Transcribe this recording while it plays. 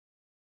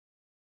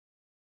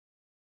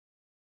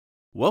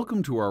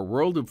Welcome to our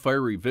World of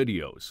Fiery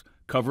videos,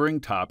 covering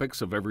topics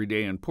of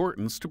everyday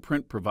importance to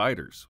print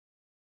providers.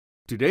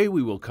 Today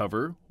we will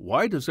cover,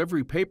 why does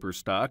every paper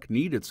stock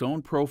need its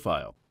own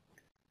profile?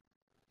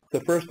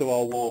 So first of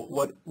all,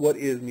 what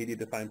is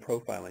media-defined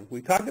profiling?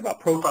 We talked about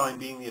profiling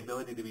being the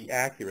ability to be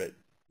accurate,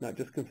 not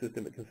just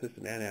consistent, but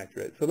consistent and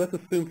accurate. So let's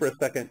assume for a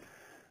second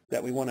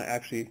that we want to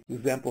actually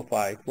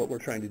exemplify what we're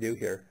trying to do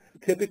here.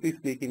 Typically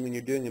speaking, when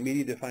you're doing a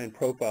media-defined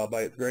profile,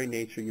 by its very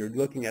nature, you're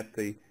looking at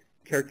the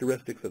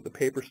characteristics of the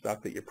paper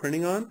stock that you're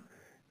printing on,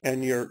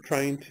 and you're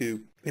trying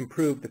to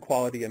improve the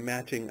quality of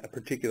matching a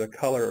particular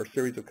color or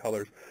series of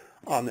colors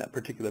on that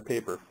particular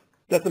paper.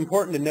 That's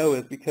important to know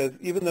is because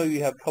even though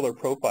you have color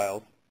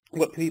profiles,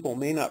 what people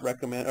may not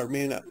recommend or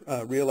may not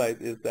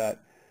realize is that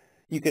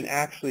you can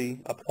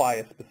actually apply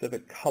a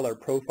specific color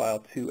profile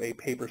to a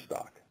paper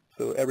stock.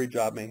 So every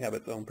job may have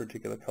its own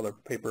particular color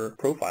paper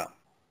profile.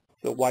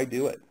 So why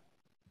do it?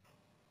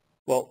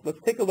 Well,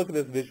 let's take a look at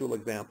this visual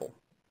example.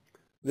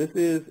 This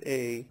is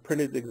a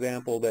printed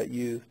example that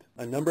used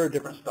a number of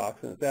different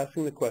stocks, and it's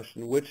asking the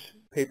question, which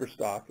paper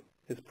stock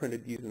is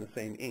printed using the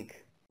same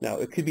ink? Now,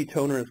 it could be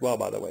toner as well,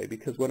 by the way,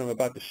 because what I'm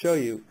about to show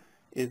you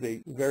is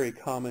a very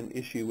common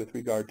issue with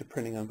regard to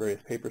printing on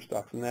various paper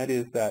stocks, and that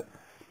is that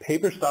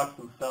paper stocks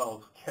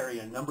themselves carry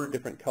a number of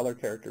different color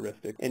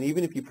characteristics, and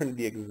even if you printed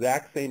the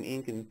exact same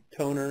ink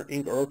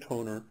or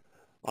toner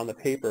on the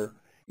paper,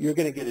 you're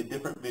going to get a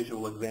different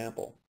visual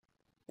example.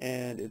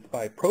 And it's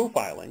by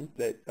profiling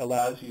that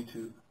allows you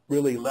to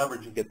really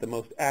leverage and get the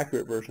most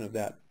accurate version of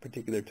that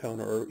particular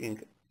toner or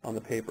ink on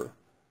the paper.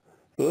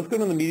 So let's go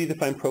to the Media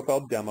Defined Profile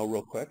demo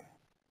real quick.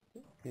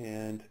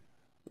 And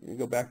we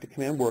go back to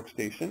Command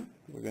Workstation.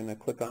 We're going to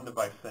click on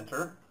Device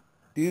Center.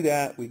 To do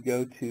that, we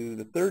go to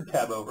the third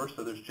tab over.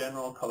 So there's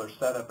General, Color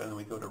Setup, and then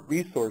we go to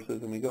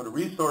Resources. And we go to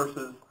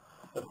Resources.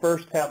 The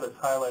first tab that's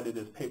highlighted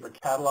is Paper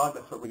Catalog.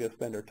 That's what we're going to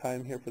spend our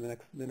time here for the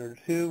next minute or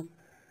two.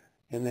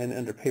 And then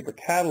under Paper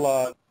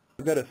Catalog,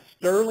 we've got a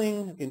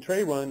Sterling, in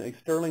tray run, a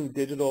Sterling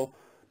digital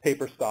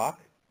paper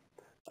stock.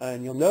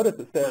 And you'll notice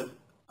it says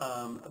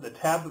the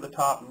tabs at the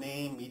top,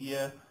 name,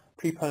 media,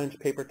 pre-punch,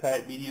 paper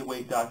type, media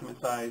weight, document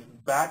size,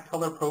 back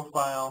color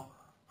profile,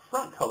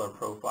 front color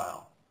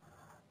profile.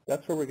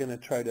 That's where we're going to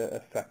try to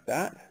affect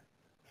that.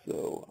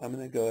 So I'm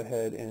going to go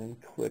ahead and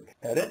click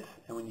Edit.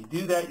 And when you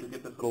do that, you'll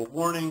get this little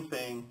warning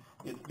saying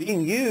it's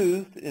being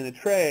used in a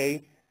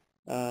tray.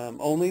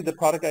 Only the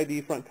product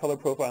ID, front color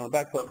profile, and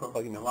back color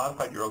profile can be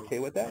modified. You're okay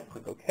with that?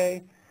 Click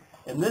OK.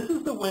 And this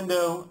is the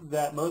window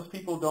that most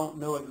people don't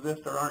know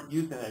exists or aren't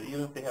using it,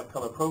 even if they have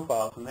color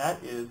profiles, and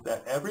that is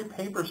that every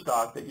paper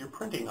stock that you're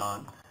printing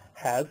on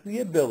has the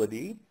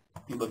ability,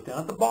 if you look down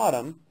at the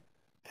bottom,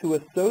 to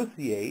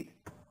associate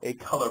a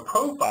color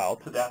profile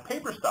to that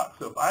paper stock.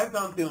 So if I've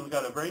gone through and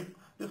got in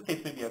this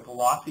case maybe a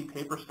glossy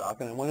paper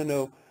stock, and I want to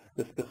know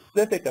the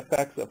specific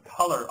effects of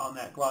color on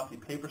that glossy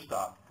paper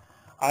stock,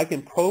 I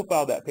can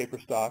profile that paper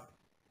stock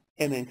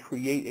and then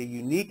create a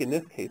unique, in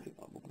this case,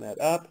 I'll open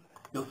that up,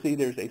 you'll see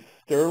there's a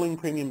Sterling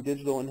Premium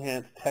Digital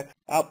Enhanced Text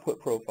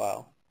Output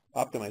Profile,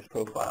 Optimized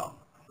Profile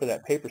for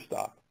that paper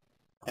stock.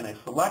 And I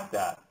select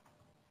that.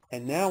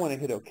 And now when I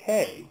hit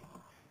OK,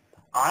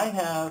 I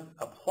have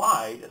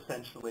applied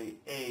essentially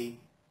a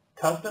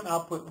custom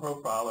output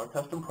profile or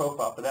custom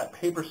profile for that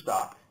paper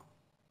stock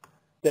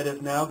that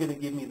is now going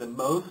to give me the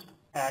most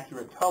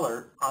accurate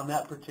color on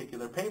that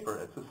particular paper.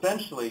 It's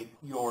essentially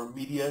your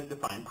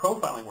media-defined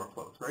profiling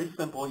workflow. It's very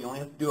simple. You only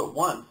have to do it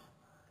once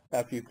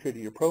after you've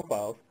created your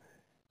profiles,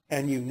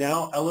 and you've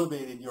now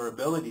elevated your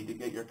ability to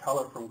get your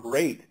color from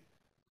great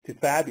to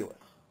fabulous,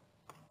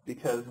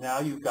 because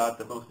now you've got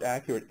the most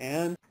accurate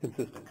and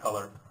consistent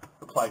color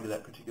applied to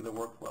that particular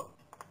workflow.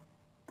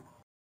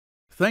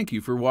 Thank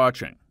you for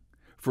watching.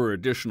 For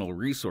additional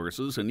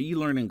resources and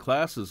e-learning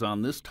classes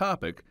on this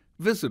topic,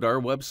 visit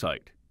our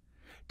website.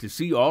 To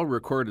see all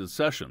recorded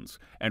sessions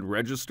and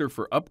register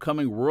for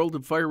upcoming World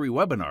of Fiery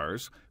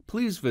webinars,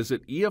 please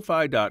visit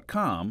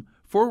efi.com/WOF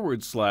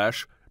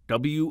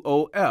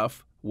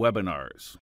webinars.